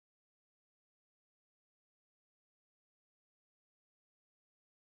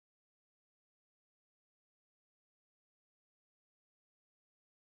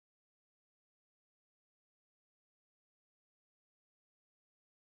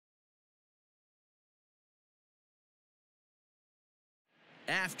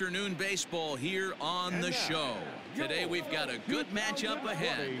Afternoon baseball here on the show. Today we've got a good matchup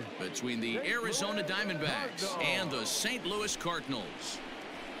ahead between the Arizona Diamondbacks and the St. Louis Cardinals.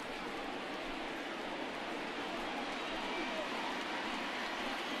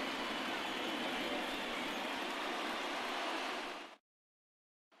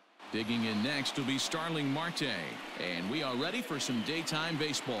 Digging in next will be Starling Marte, and we are ready for some daytime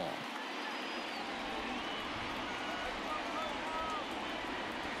baseball.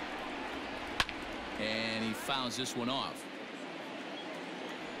 And he fouls this one off.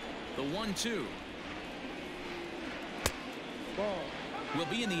 The 1-2. We'll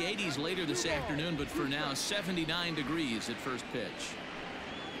be in the 80s later this afternoon, but for now 79 degrees at first pitch.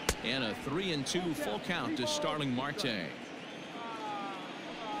 And a 3-2 full count to Starling Marte.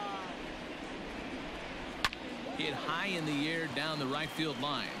 Hit high in the air down the right field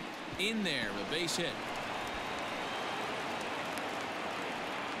line. In there, a base hit.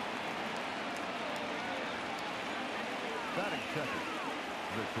 Batting second,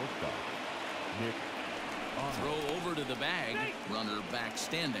 the shortstop, Nick. Throw over to the bag. Runner back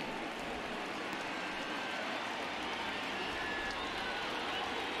standing.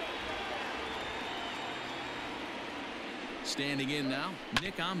 Standing in now,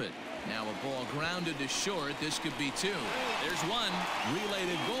 Nick Ahmed. Now a ball grounded to short. This could be two. There's one. Relay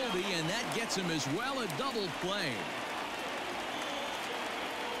to Goldie, and that gets him as well. A double play.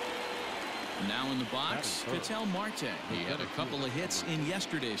 Now in the box, Ketel Marte. He had a couple of hits in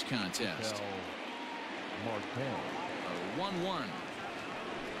yesterday's contest. A 1-1.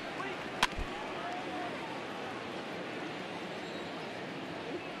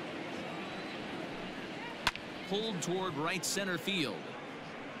 Pulled toward right center field.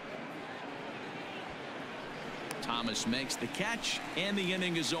 Thomas makes the catch, and the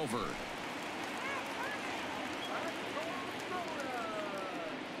inning is over.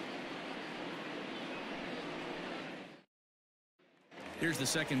 Here's the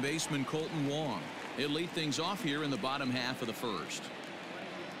second baseman, Colton Wong. He'll lead things off here in the bottom half of the first.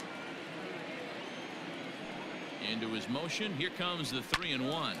 Into his motion. Here comes the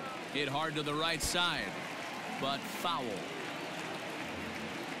 3-1. Hit hard to the right side, but foul.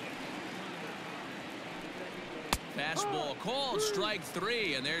 Fastball called, strike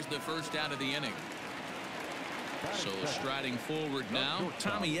three, and there's the first out of the inning. So striding forward now,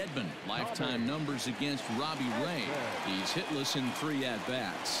 Tommy Edman. Lifetime numbers against Robbie Ray. He's hitless in 3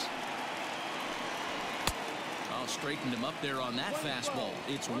 at-bats. Oh, straightened him up there on that fastball.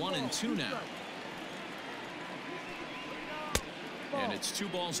 It's 1-2 now. And it's 2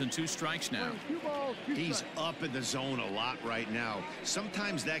 balls and 2 strikes now. He's up in the zone a lot right now.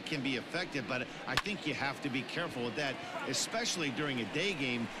 Sometimes that can be effective, but I think you have to be careful with that, especially during a day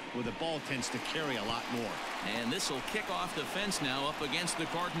game where the ball tends to carry a lot more. And this will kick off the fence now up against the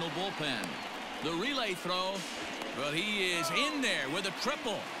Cardinal bullpen. The relay throw, but he is in there with a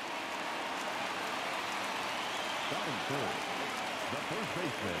triple. Batting third, the first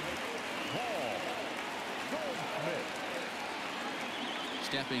baseman, Paul Goldschmidt.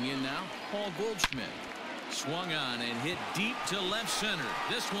 Stepping in now, Paul Goldschmidt. Swung on and hit deep to left center.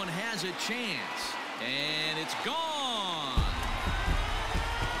 This one has a chance, and it's gone.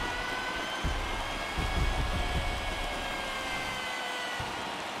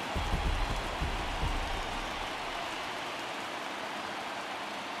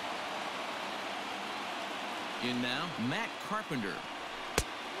 In now, Matt Carpenter.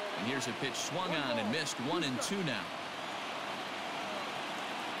 And here's a pitch swung on and missed. 1-2 now.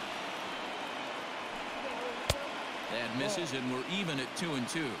 That misses, and we're even at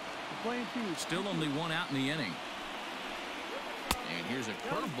 2-2. Still only 1 out in the inning. And here's a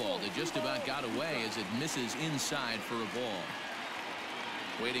curveball that just about got away as it misses inside for a ball.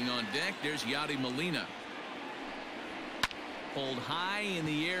 Waiting on deck, there's Yadi Molina. Pulled high in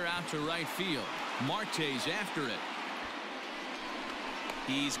the air out to right field. Marte's after it.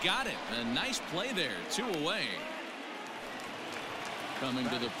 He's got it. A nice play there. 2 away. Coming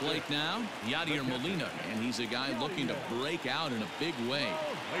to the plate now, Yadier Molina, and he's a guy looking to break out in a big way.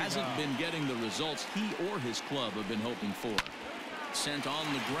 Hasn't been getting the results he or his club have been hoping for. Sent on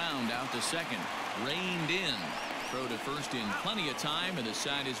the ground out to second. Reined in. Throw to first in plenty of time, and the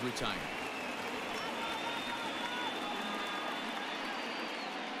side is retired.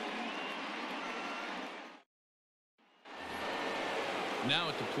 Now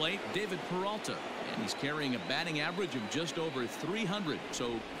at the plate, David Peralta, and he's carrying a batting average of just over 300.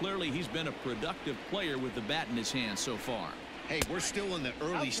 So clearly he's been a productive player with the bat in his hand so far. Hey, we're still in the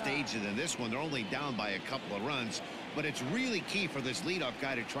early stages of this one. They're only down by a couple of runs, but it's really key for this leadoff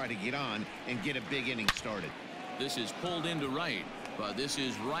guy to try to get on and get a big inning started. This is pulled into right. But this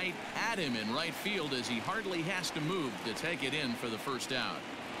is right at him in right field as he hardly has to move to take it in for the first out.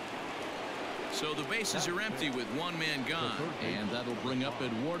 So the bases are empty with one man gone, and that'll bring up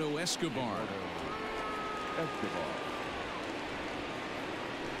Eduardo Escobar.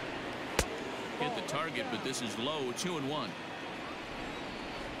 Hit the target, but this is low. 2-1.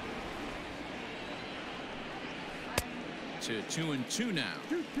 To 2-2 now.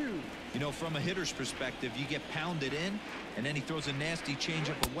 You know, from a hitter's perspective, you get pounded in and then he throws a nasty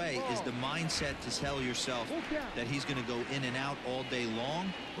changeup away. Is the mindset to tell yourself that he's going to go in and out all day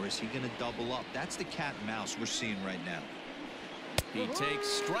long, or is he going to double up? That's the cat and mouse we're seeing right now. He takes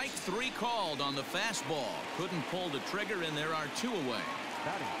strike 3 called on the fastball. Couldn't pull the trigger, and there are 2 away.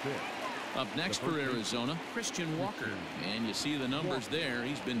 Up next for Arizona, Christian Walker. And you see the numbers there.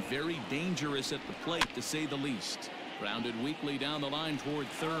 He's been very dangerous at the plate, to say the least. Grounded weakly down the line toward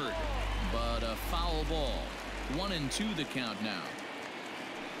third, but a foul ball. 1-2 the count now.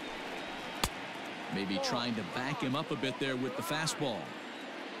 Maybe trying to back him up a bit there with the fastball.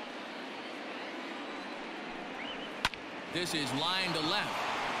 This is line to left.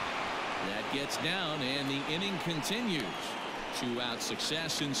 That gets down, and the inning continues. 2-out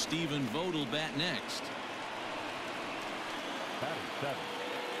success, and Stephen Vogt will bat next. Batting 7,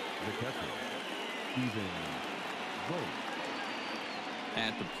 the catcher, Stephen Vogt.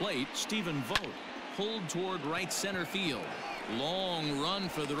 At the plate, Stephen Vogt pulled toward right center field. Long run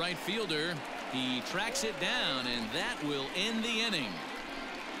for the right fielder. He tracks it down, and that will end the inning.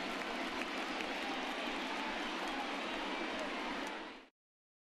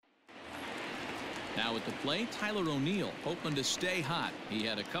 Now at the plate, Tyler O'Neill hoping to stay hot. He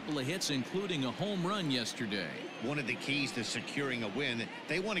had a couple of hits, including a home run yesterday. One of the keys to securing a win,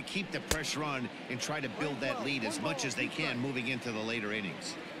 they want to keep the pressure on and try to build that lead as much as they can moving into the later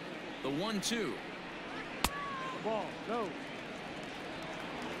innings. The 1-2. Ball, no.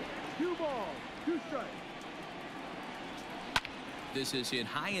 2 balls, 2 strikes. This is hit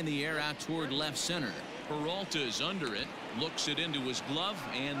high in the air out toward left center. Peralta's under it, looks it into his glove,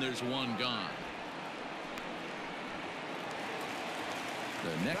 and there's one gone.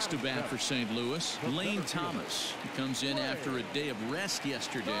 The next to bat for St. Louis, Lane Thomas. He comes in after a day of rest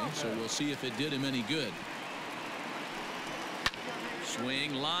yesterday, so we'll see if it did him any good.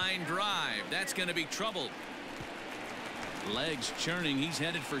 Swing, line drive. That's going to be trouble. Legs churning. He's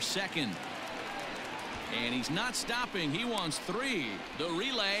headed for second. And he's not stopping. He wants 3. The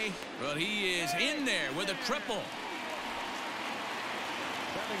relay, but he is in there with a triple.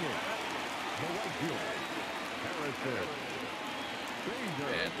 Batting in, the right fielder, Harrison.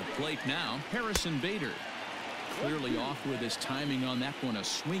 At the plate now, Harrison Bader. Clearly off with his timing on that one, a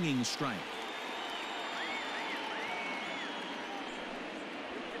swinging strike.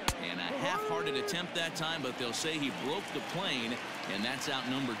 And a half-hearted attempt that time, but they'll say he broke the plane, and that's out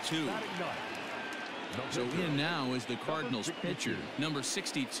number 2. So in now is the Cardinals pitcher, number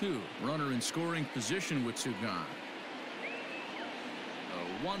 62, runner in scoring position with 2 gone.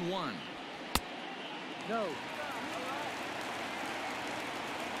 A 1-1. No.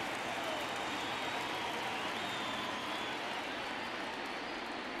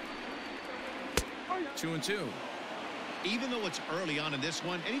 2-2. Even though it's early on in this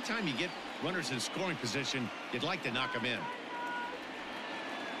one, anytime you get runners in scoring position, you'd like to knock them in.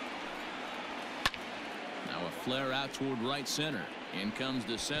 Now a flare out toward right center. In comes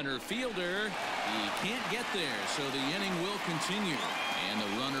the center fielder. He can't get there, so the inning will continue. And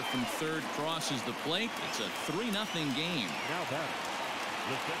the runner from third crosses the plate. It's a 3-0 game. Now batting,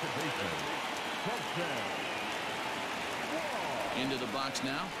 the second baseman, Colton. Into the box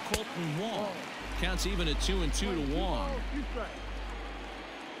now, Colton Wong. Counts even at 2-2 to Wong.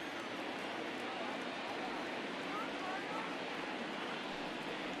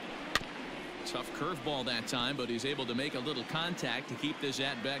 Tough curveball that time, but he's able to make a little contact to keep this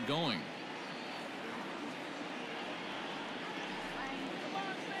at-bat going.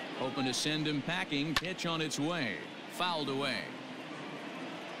 Hoping to send him packing. Pitch on its way. Fouled away.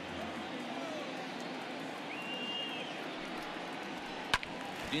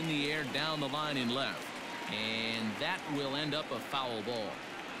 In the air down the line in left. And that will end up a foul ball.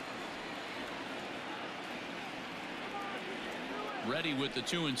 Ready with the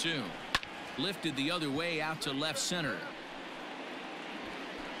 2-2. Lifted the other way out to left center.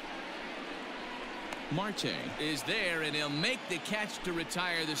 Marte is there, and he'll make the catch to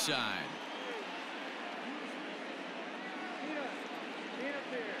retire the side.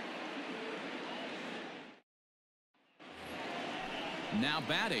 Now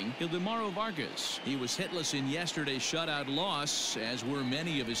batting, Ildemaro Vargas. He was hitless in yesterday's shutout loss, as were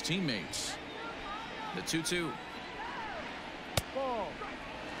many of his teammates. The 2-2.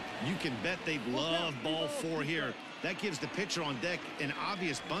 You can bet they'd love ball 4 here. That gives the pitcher on deck an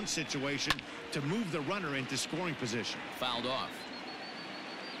obvious bunt situation to move the runner into scoring position. Fouled off.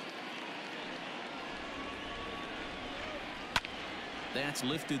 That's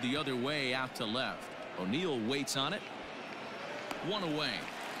lifted the other way out to left. O'Neill waits on it. 1 away.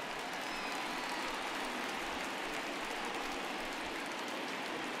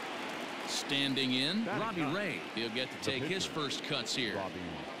 Standing in, Robbie Ray. He'll get to take his first cuts here. Robbie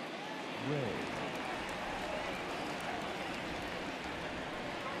Ray.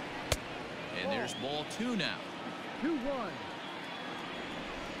 And there's ball 2 now. 2-1.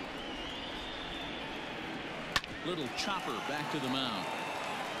 Little chopper back to the mound.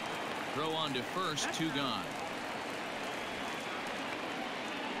 Throw on to first, 2 gone.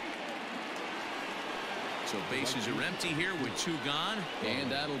 So bases are empty here with 2 gone,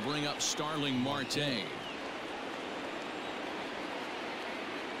 and that'll bring up Starling Marte.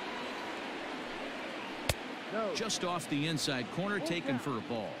 No. Just off the inside corner, taken for a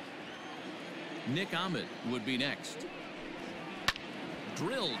ball. Nick Ahmed would be next.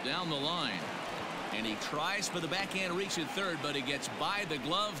 Drilled down the line. And he tries for the backhand reach at third, but he gets by the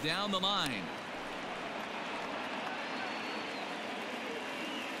glove down the line.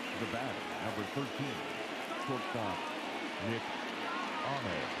 The batter, number 13, shortstop, Nick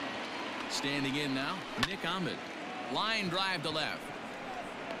Ahmed. Standing in now, Nick Ahmed. Line drive to left.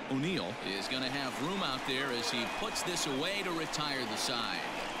 O'Neill is going to have room out there as he puts this away to retire the side.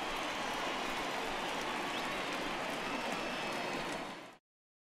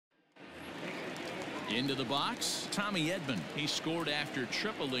 Into the box, Tommy Edman. He scored after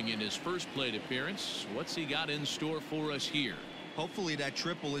tripling in his first plate appearance. What's he got in store for us here? Hopefully that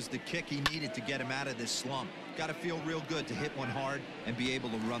triple is the kick he needed to get him out of this slump. Got to feel real good to hit one hard and be able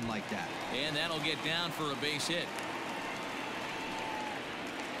to run like that. And that'll get down for a base hit.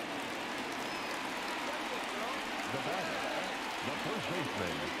 The batter, the first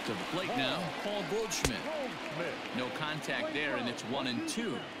baseman. To the plate now, Paul Goldschmidt. No contact there, and it's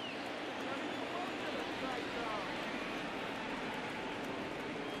 1-2.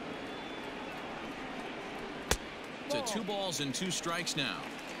 To 2 balls and 2 strikes now.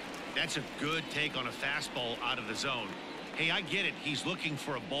 That's a good take on a fastball out of the zone. Hey, I get it. He's looking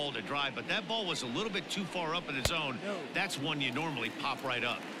for a ball to drive, but that ball was a little bit too far up in the zone. That's one you normally pop right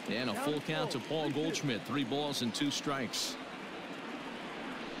up. And a full count to Paul Goldschmidt. 3 balls and 2 strikes.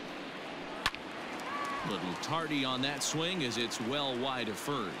 Little tardy on that swing as it's well wide of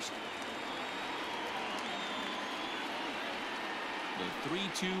first. The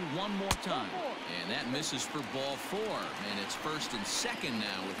 3-2 one more time. And that misses for ball 4. And it's first and second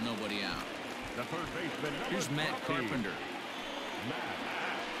now with nobody out. The third baseman. Here's Matt Carpenter. Matt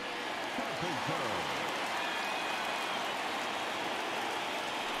Carpenter.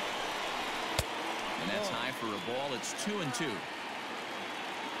 And that's high for a ball. It's 2-2.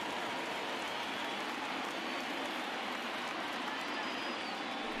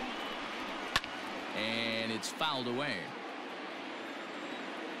 And it's fouled away.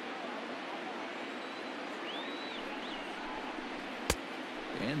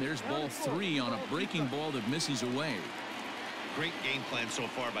 And there's ball 3 on a breaking ball that misses away. Great game plan so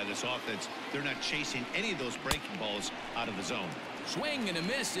far by this offense. They're not chasing any of those breaking balls out of the zone. Swing and a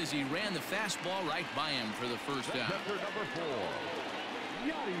miss as he ran the fastball right by him for the first out. Number 4,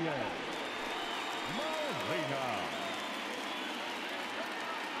 Yadier Molina.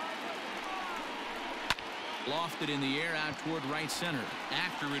 Lofted in the air out toward right center.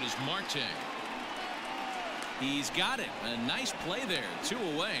 After it is Marte. He's got it. A nice play there. 2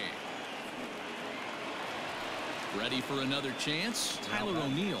 away. Ready for another chance? Tyler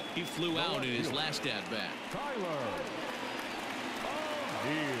O'Neill. He flew out in his last at-bat. Tyler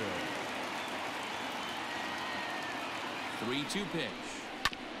O'Neill. 3-2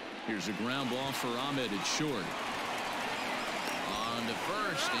 pitch. Here's a ground ball for Ahmed at short. On to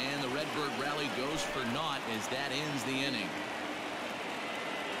first, and the Redbird rally goes for naught as that ends the inning.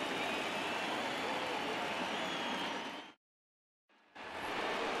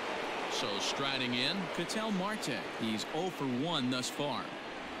 So striding in, Ketel Marte. He's 0 for 1 thus far.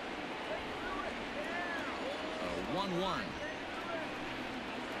 A 1-1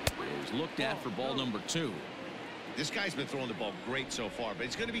 is looked at for ball number 2. This guy's been throwing the ball great so far, but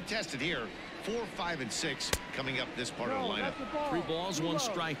he's going to be tested here. 4, 5, and 6 coming up this part of the lineup. 3 balls, 1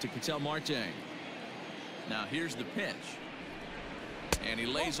 strike to Ketel Marte. Now here's the pitch. And he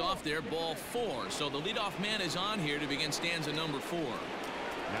lays off there, ball 4. So the leadoff man is on here to begin stanza number 4. Now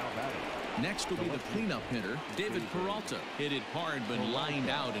batting. Next will be the cleanup hitter, David Peralta. Hit it hard but lined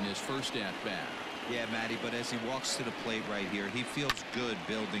out in his first at-bat. Yeah, Matty, but as he walks to the plate right here, he feels good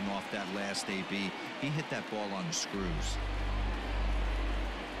building off that last AB. He hit that ball on the screws.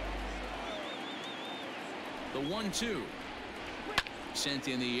 The 1-2. Sent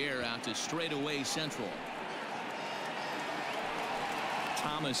in the air out to straightaway central.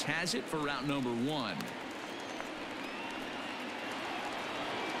 Thomas has it for route number 1.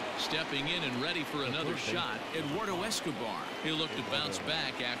 Stepping in and ready for another shot, Eduardo Escobar. He'll look to bounce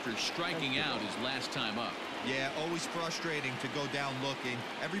back after striking out his last time up. Yeah, always frustrating to go down looking.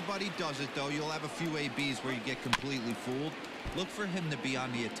 Everybody does it, though. You'll have a few ABs where you get completely fooled. Look for him to be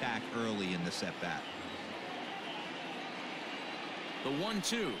on the attack early in the at-bat. The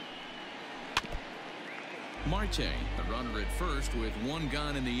 1-2. Marte, the runner at first with 1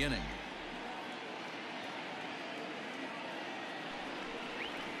 gone in the inning.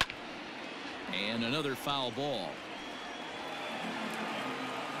 And another foul ball.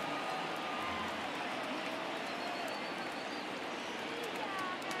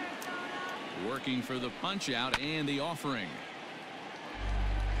 Working for the punch out and the offering.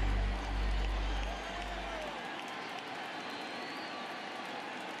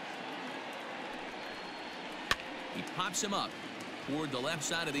 He pops him up toward the left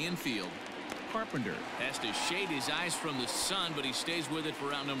side of the infield. Carpenter has to shade his eyes from the sun, but he stays with it for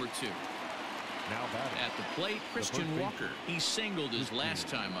round number 2. Now batting. At the plate, Christian Walker. He singled his last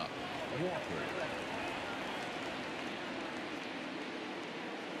time up. Walker.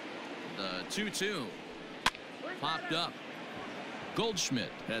 The 2-2. Popped up.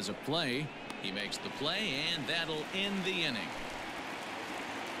 Goldschmidt has a play. He makes the play, and that'll end the inning.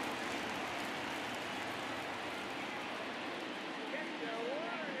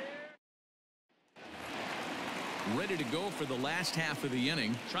 Ready to go for the last half of the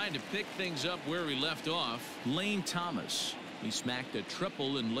inning. Trying to pick things up where we left off. Lane Thomas. He smacked a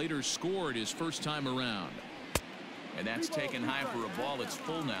triple and later scored his first time around. And that's taken high for a ball that's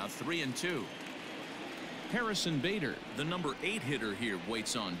full now. 3-2. Harrison Bader, the number 8 hitter here,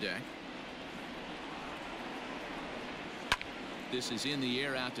 waits on deck. This is in the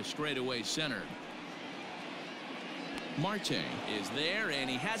air out to straightaway center. Marte is there, and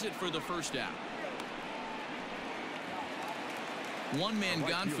he has it for the first out. 1 man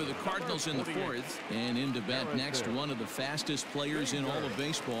gone for the Cardinals in the 4th. And in to bat next, one of the fastest players in all of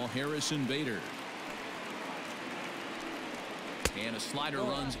baseball, Harrison Bader. And a slider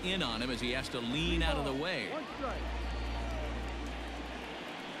runs in on him as he has to lean out of the way.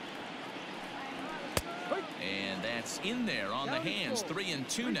 And that's in there on the hands.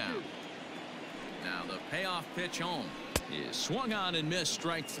 3-2 now. Now the payoff pitch home is swung on and missed.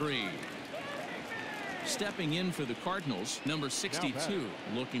 Strike 3. Stepping in for the Cardinals, number 62,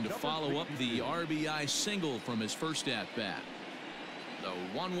 looking to follow up the RBI single from his first at-bat. The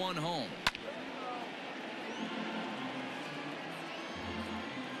 1-1 home.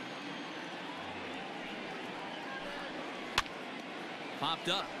 Popped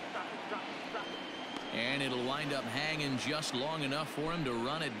up. And it'll wind up hanging just long enough for him to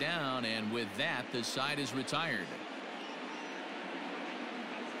run it down, and with that, the side is retired.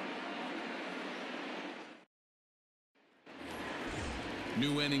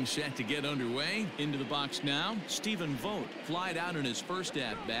 New inning set to get underway. Into the box now, Stephen Vogt. Flied out in his first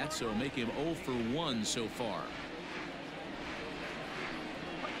at-bat, so make him 0 for 1 so far.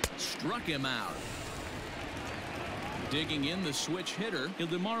 Struck him out. Digging in the switch hitter,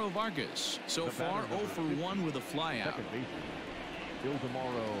 Ildemaro Vargas. So far 0 for 1 with a flyout.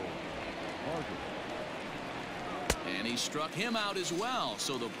 Ildemaro Vargas. And he struck him out as well.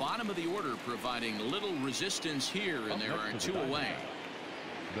 So the bottom of the order providing little resistance here, and there are 2 away.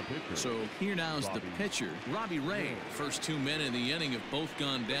 So here now is the pitcher, Robbie Ray. First 2 men in the inning have both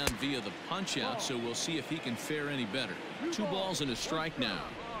gone down via the punch out, so we'll see if he can fare any better. 2 balls and a strike now.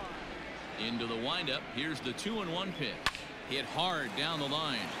 Into the windup. Here's the 2-1 pitch. Hit hard down the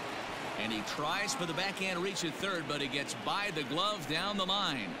line. And he tries for the backhand reach at third, but he gets by the glove down the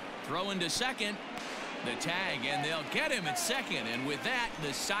line. Throw into second. The tag, and they'll get him at second. And with that,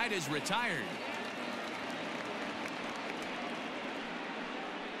 the side is retired.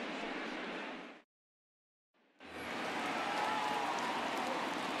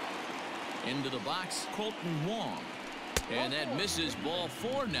 Into the box, Colton Wong. And that misses ball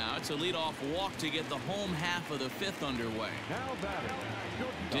 4 now. It's a leadoff walk to get the home half of the 5th underway.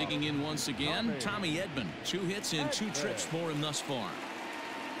 Digging in once again, Tommy Edman. 2 hits and 2 trips for him thus far.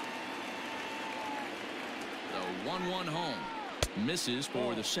 The 1-1 home. Misses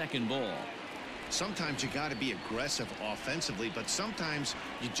for the second ball. Sometimes you got to be aggressive offensively, but sometimes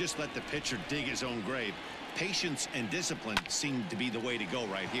you just let the pitcher dig his own grave. Patience and discipline seem to be the way to go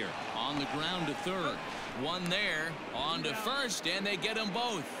right here. On the ground to third. One there. On to first, and they get them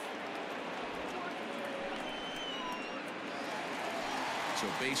both. So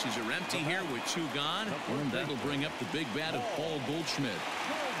bases are empty here with 2 gone. And that'll bring up the big bat of Paul Goldschmidt.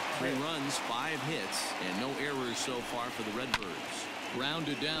 3 runs, 5 hits, and no errors so far for the Redbirds.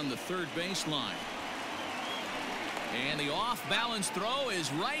 Grounded down the third baseline. And the off-balance throw is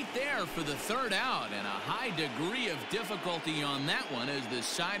right there for the third out, and a high degree of difficulty on that one as the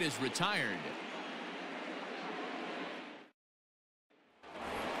side is retired.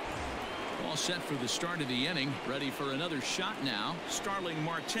 All set for the start of the inning. Ready for another shot now. Starling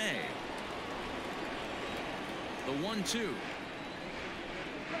Marte. The 1-2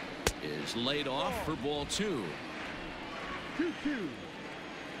 is laid off for ball 2. 2-2.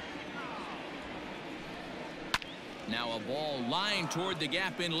 Now a ball lying toward the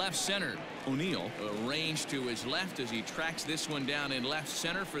gap in left center. O'Neill arranged to his left as he tracks this one down in left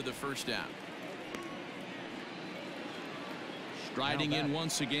center for the first out. Striding in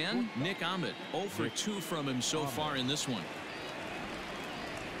once again, Nick Ahmed. 0 for 2 from him so far in this one.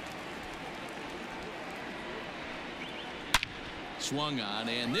 Swung on,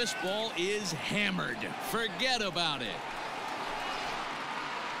 and this ball is hammered. Forget about it.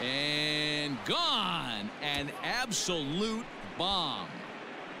 And gone. An absolute bomb.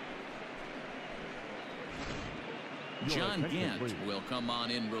 John Gant will come on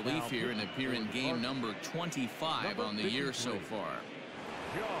in relief here and appear in game number 25 on the year so far.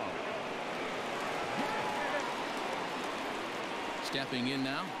 Stepping in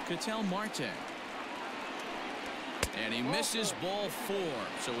now, Ketel Marte. And he misses ball 4.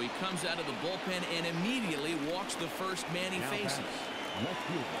 So he comes out of the bullpen and immediately walks the first man he faces.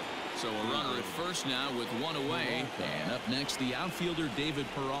 So a runner at first now with 1 away. And up next, the outfielder David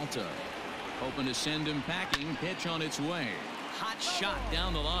Peralta. Hoping to send him packing. Pitch on its way. Hot shot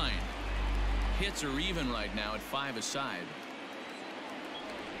down the line. Hits are even right now at 5 aside.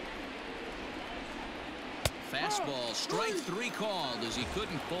 Fastball, strike 3 called as he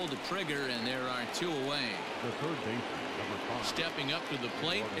couldn't pull the trigger, and there are 2 away. The third baseman, number 5. Stepping up to the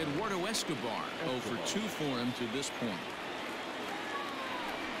plate, Eduardo Escobar. 0 for 2 for him to this point.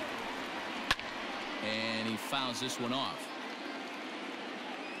 And he fouls this one off.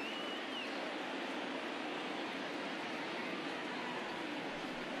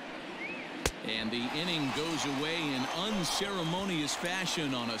 And the inning goes away in unceremonious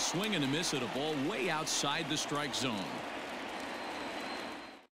fashion on a swing and a miss at a ball way outside the strike zone.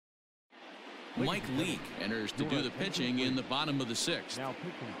 Mike Leake enters to do the pitching in the bottom of the 6th. Now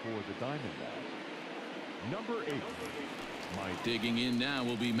pitching for the Diamondbacks, number 8. Mike. Digging in now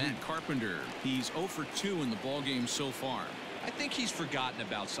will be Matt Carpenter. He's 0 for 2 in the ballgame so far. I think he's forgotten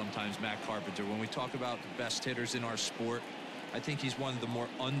about sometimes, Matt Carpenter. When we talk about the best hitters in our sport, I think he's one of the more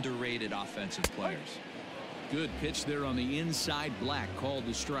underrated offensive players. Good pitch there on the inside. Black called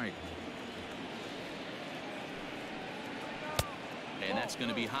the strike. And that's going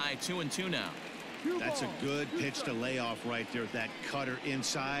to be high. 2-2 now. That's a good pitch to lay off right there. That cutter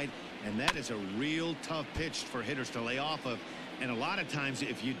inside. And that is a real tough pitch for hitters to lay off of. And a lot of times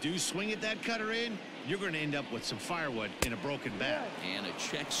if you do swing at that cutter in, you're going to end up with some firewood in a broken bat. And a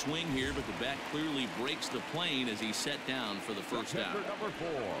check swing here, but the bat clearly breaks the plane as he's set down for the first out. Number 4.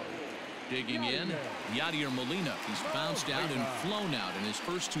 Digging in, Yadier Molina. He's bounced out and flown out in his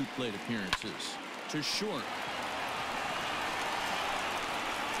first 2 plate appearances. To short.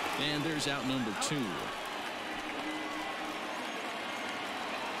 And there's out number 2.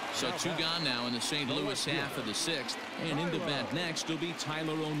 So 2 gone now in the St. Louis half of the 6th. And into bat next will be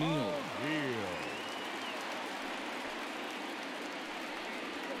Tyler O'Neill.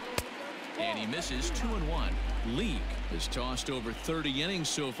 And he misses 2-1. Leake has tossed over 30 innings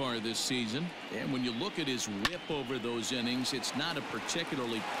so far this season. And when you look at his whip over those innings, it's not a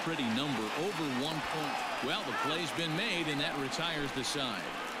particularly pretty number. Over 1 point. Well, the play's been made, and that retires the side.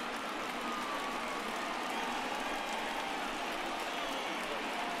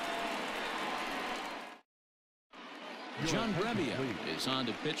 John Brebbia is on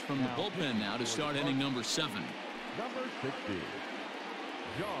to pitch from the bullpen now to start inning number 7. Number 60.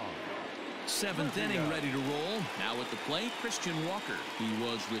 John. 7th inning ready to roll. Now at the plate, Christian Walker. He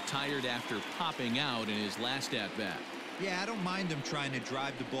was retired after popping out in his last at-bat. Yeah, I don't mind him trying to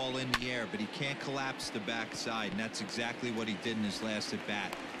drive the ball in the air, but he can't collapse the backside, and that's exactly what he did in his last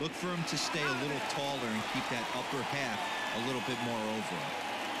at-bat. Look for him to stay a little taller and keep that upper half a little bit more over him.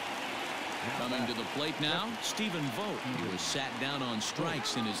 Coming to the plate now, Stephen Vogt. He was sat down on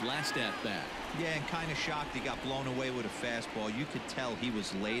strikes in his last at-bat. Yeah, and kind of shocked he got blown away with a fastball. You could tell he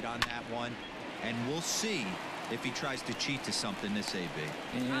was late on that one. And we'll see if he tries to cheat to something this AB.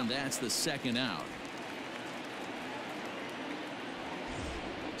 And that's the second out.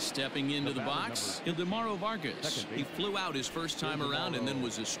 Stepping into the box, Ildemaro Vargas. He flew out his first time around and then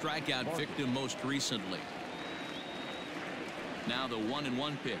was a strikeout victim most recently. Now the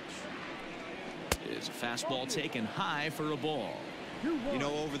 1-1 pitch. Is a fastball taken high for a ball. You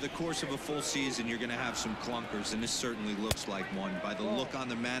know, over the course of a full season, you're going to have some clunkers, and this certainly looks like one. By the look on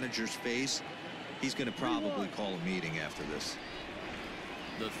the manager's face, he's going to probably call a meeting after this.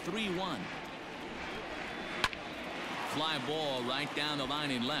 The 3-1. Fly ball right down the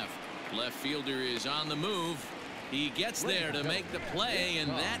line in left. Left fielder is on the move. He gets there to make the play, and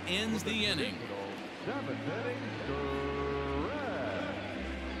that ends the inning.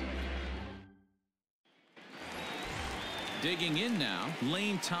 Digging in now,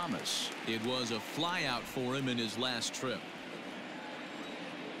 Lane Thomas. It was a fly out for him in his last trip.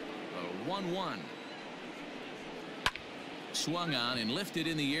 A 1-1. Swung on and lifted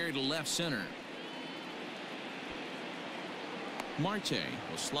in the air to left center. Marte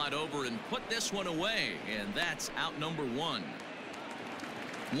will slide over and put this one away, and that's out number 1.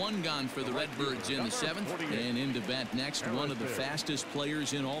 One gone for the Redbirds in the 7th, and into bat next, one of the fastest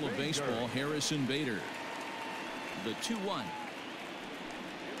players in all of baseball, Harrison Bader. The 2-1.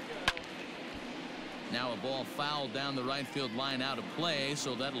 Now a ball fouled down the right field line out of play,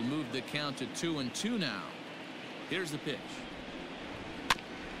 so that'll move the count to 2-2 now. Here's the pitch.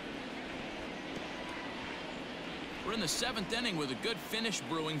 We're in the 7th inning with a good finish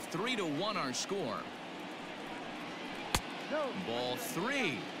brewing. 3-1 our score. Ball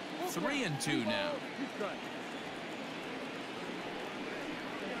 3. 3-2 now.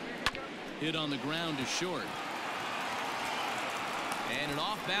 Hit on the ground to short. And an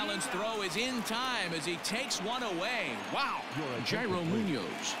off-balance throw is in time as he takes one away. Wow. Jairo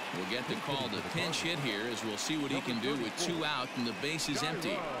Munoz will get the call to pinch hit here, as we'll see what he can do with 2 out and the base is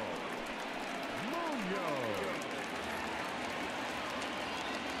empty.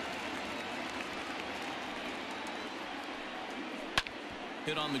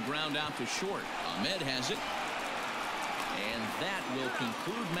 Hit on the ground out to short. Ahmed has it. And that will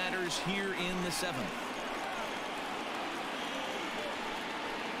conclude matters here in the 7th.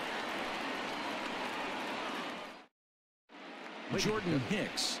 Jordan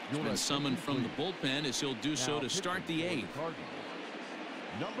Hicks has been summoned from the bullpen, as he'll do so to start the 8th.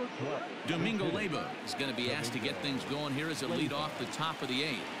 Domingo Leyba is going to be asked to get things going here as a lead off the top of the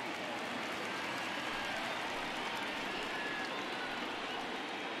 8th.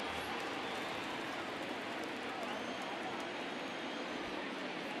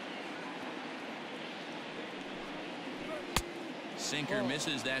 Sinker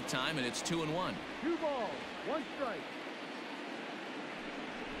misses that time, and it's 2-1. 2 balls, 1 strike.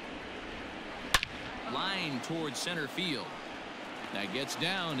 Line towards center field. That gets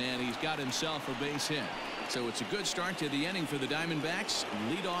down, and he's got himself a base hit. So it's a good start to the inning for the Diamondbacks.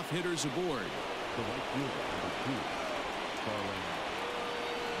 Leadoff hitters aboard. The right fielder, number 2, Starling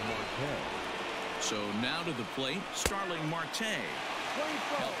Marte. So now to the plate, Starling Marte.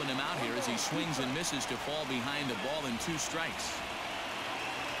 Helping him out here as he swings and misses to fall behind the ball in 2 strikes.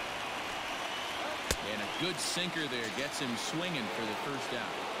 And a good sinker there gets him swinging for the first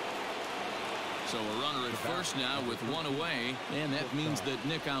out. So a runner at first now with 1 away, and that means that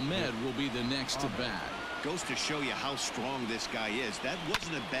Nick Ahmed will be the next to bat. Goes to show you how strong this guy is. That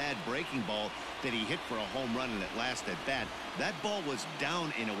wasn't a bad breaking ball that he hit for a home run in that last at bat. That ball was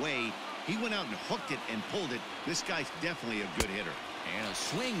down and away. He went out and hooked it and pulled it. This guy's definitely a good hitter. And a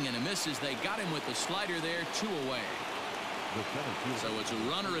swing and a miss as they got him with the slider there. 2 away. So it's a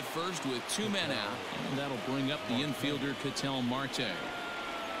runner at first with 2 men out, and that'll bring up the infielder Ketel Marte.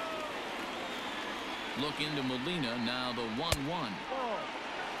 Look into Molina, now the 1-1.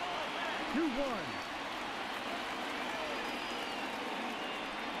 2-1.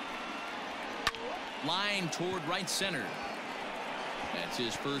 Line toward right center. That's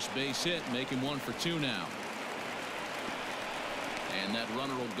his first base hit, making 1 for 2 now. And that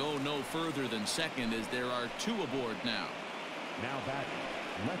runner will go no further than second, as there are 2 aboard now. Now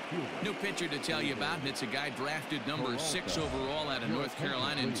batting, left fielder. New pitcher to tell you about, and it's a guy drafted number 6 overall out of North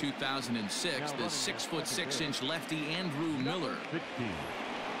Carolina in 2006. The 6'6" lefty Andrew Miller. 16,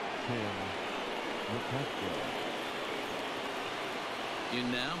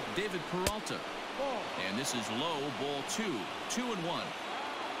 In now, David Peralta. And this is low, ball 2. 2-1.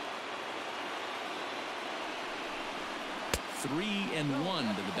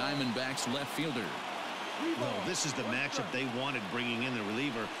 3-1 to the Diamondbacks left fielder. Well, this is the matchup they wanted, bringing in the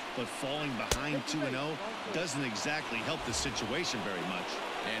reliever, but falling behind 2-0 doesn't exactly help the situation very much.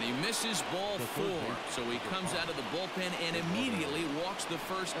 And he misses ball 4. So he comes out of the bullpen and immediately walks the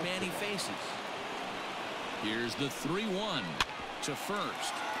first man he faces. Here's the 3-1 to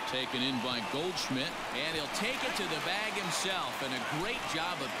first. Taken in by Goldschmidt, and he'll take it to the bag himself, and a great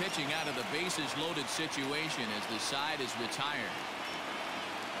job of pitching out of the bases loaded situation as the side is retired.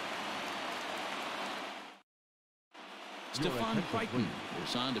 Stefan Crichton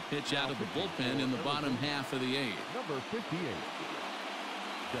is on to pitch out of the bullpen in the bottom half of the 8th. Number 58,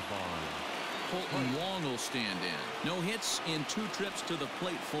 Stefan. Colton Wong will stand in. No hits in 2 trips to the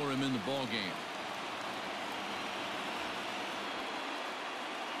plate for him in the ballgame.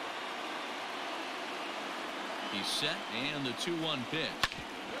 He's set, and the 2-1 pitch.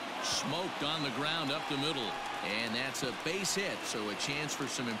 Smoked on the ground up the middle. And that's a base hit, so a chance for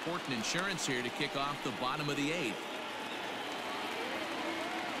some important insurance here to kick off the bottom of the 8th.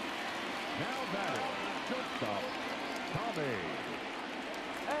 Now batting, shortstop, Tommy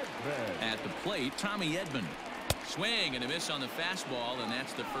Edman. At the plate, Tommy Edman. Swing and a miss on the fastball, and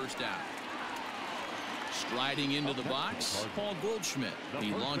that's the first out. Striding into the box, Paul Goldschmidt.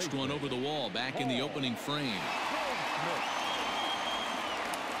 He launched one over the wall back in the opening frame.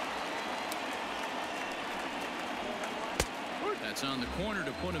 That's on the corner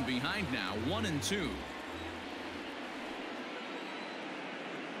to put him behind now. 1-2.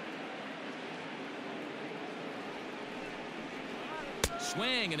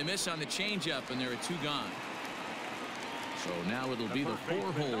 Swing and a miss on the changeup, and there are 2 gone. So now it'll be the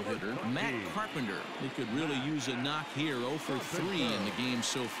 4-hole hitter, Matt Carpenter. He could really use a knock here. 0 for 3 in the game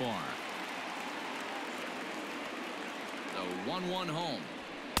so far. The 1-1 home.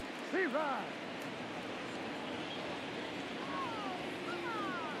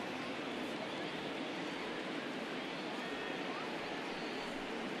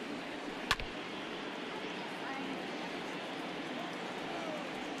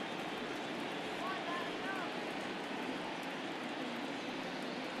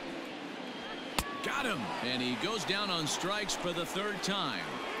 Got him, and he goes down on strikes for the 3rd time.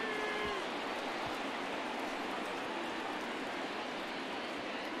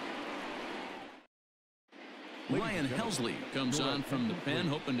 Ryan Helsley comes on from the pen,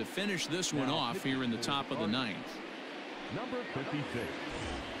 hoping to finish this one off here in the top of the 9th. Number 56.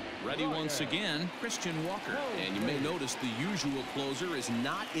 Ready once again, Christian Walker. And you may notice the usual closer is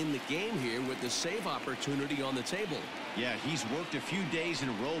not in the game here with the save opportunity on the table. Yeah, he's worked a few days in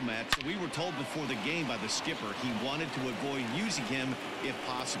a row, Matt. So we were told before the game by the skipper he wanted to avoid using him if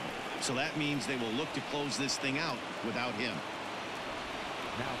possible. So that means they will look to close this thing out without him.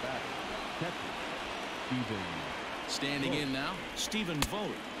 Now back, catcher, Stephen. Standing in now, Stephen Vogt.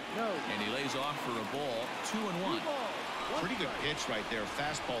 And he lays off for a ball. 2-1. Pretty good pitch right there.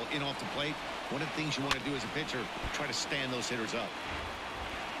 Fastball in off the plate. One of the things you want to do as a pitcher, try to stand those hitters up.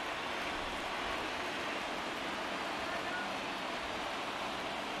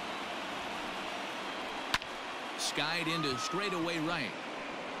 Skied into straightaway right.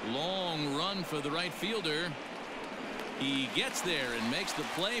 Long run for the right fielder. He gets there and makes the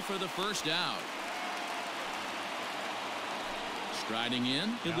play for the first out. Striding in,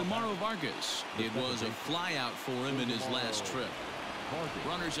 Ildemaro Vargas. It was a fly out for him in his last trip.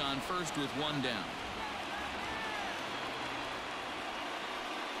 Runners on first with 1 down.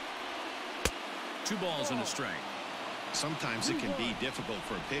 Two balls and a strike. Sometimes it can be difficult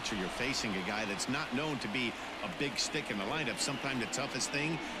for a pitcher. You're facing a guy that's not known to be a big stick in the lineup. Sometimes the toughest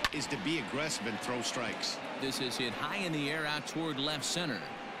thing is to be aggressive and throw strikes. This is hit high in the air out toward left center.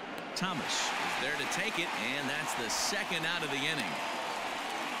 Thomas is there to take it, and that's the 2nd out of the inning.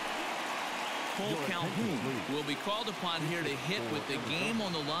 Cole Calhoun will be called upon here to hit with the game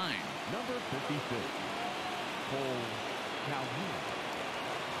on the line. Number 56, Cole Calhoun.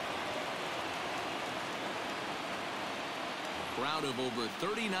 Crowd of over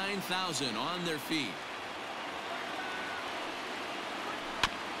 39,000 on their feet.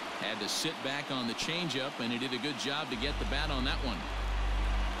 Had to sit back on the changeup, and he did a good job to get the bat on that one.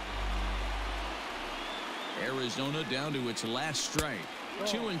 Arizona down to its last strike.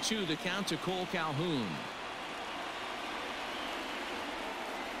 2-2 the count to Cole Calhoun.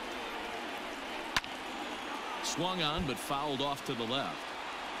 Swung on but fouled off to the left.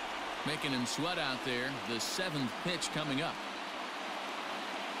 Making him sweat out there. The 7th pitch coming up.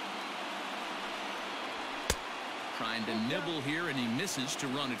 Trying to nibble here, and he misses to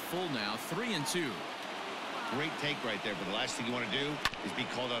run it full now. 3-2. Great take right there, but the last thing you want to do is be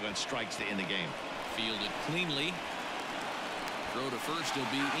called out on strikes to end the game. Fielded cleanly. Throw to first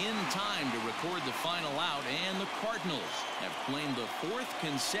will be in time to record the final out, and the Cardinals have claimed the 4th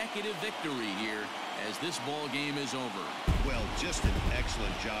consecutive victory here as this ball game is over. Well, just an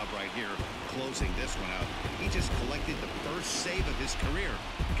excellent job right here closing this one out. He just collected the first save of his career.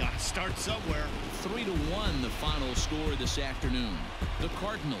 Got to start somewhere. 3-1 the final score this afternoon. The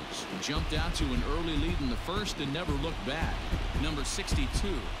Cardinals jumped out to an early lead in the first and never looked back. Number 62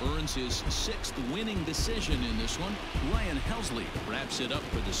 earns his 6th winning decision in this one. Ryan Helsley wraps it up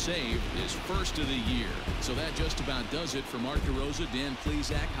for the save, his first of the year. So that just about does it for Mark DeRosa, Dan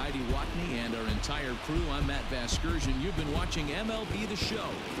Plesac, Heidi Watney, and our entire crew. I'm Matt Vasgersian. You've been watching MLB The Show.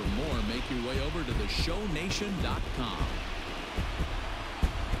 For more, make your way over to theshownation.com.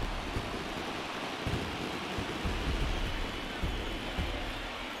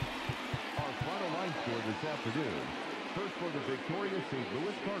 This afternoon. First for the victorious St.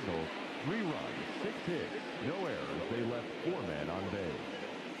 Louis Cardinals, 3 runs, 6 hits, no errors. They left 4 men on base.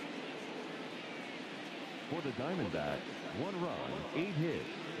 For the Diamondbacks, 1 run, 8 hits,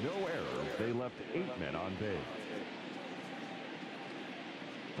 no errors. They left 8 men on base.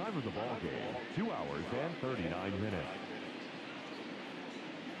 Time of the ball game, 2 hours and 39 minutes.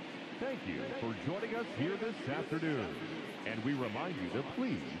 Thank you for joining us here this afternoon. And we remind you to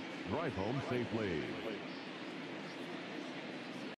please drive home safely.